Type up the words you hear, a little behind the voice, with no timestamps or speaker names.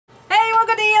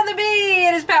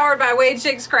powered by Wade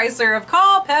Shakes Chrysler of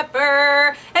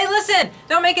Culpeper. Hey, listen,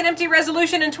 don't make an empty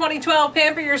resolution in 2012.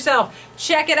 Pamper yourself.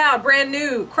 Check it out. Brand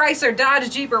new Chrysler, Dodge,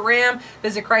 Jeep, or Ram.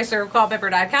 Visit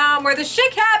ChryslerofCulpeper.com where the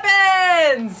chic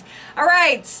happens. All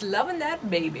right, loving that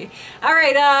baby. All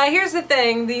right, here's the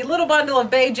thing. The little bundle of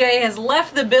Bay J has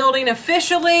left the building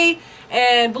officially,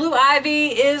 and Blue Ivy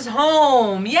is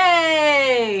home.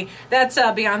 Yay! That's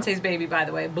Beyonce's baby, by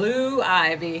the way, Blue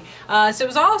Ivy. So it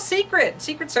was all Secret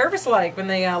Service-like when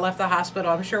they left the hospital.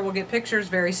 I'm sure we'll get pictures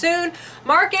very soon.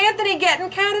 Mark Anthony getting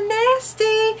kind of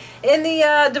nasty in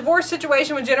the divorce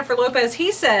situation with Jennifer Lopez.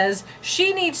 He says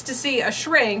she needs to see a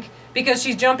shrink because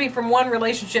she's jumping from one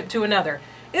relationship to another.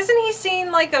 Isn't he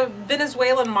seen like a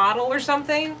Venezuelan model or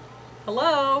something?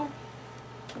 Hello?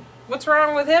 What's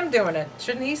wrong with him doing it?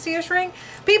 Shouldn't he see a shrink?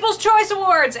 People's Choice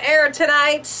Awards air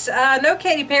tonight. No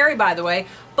Katy Perry, by the way.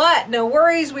 But no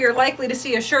worries, we are likely to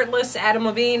see a shirtless Adam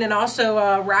Levine and also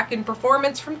a rockin'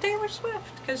 performance from Taylor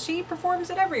Swift because she performs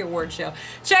at every award show.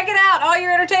 Check it out. All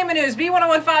your entertainment news,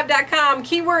 B1015.com,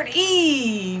 keyword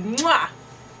E. Mwah.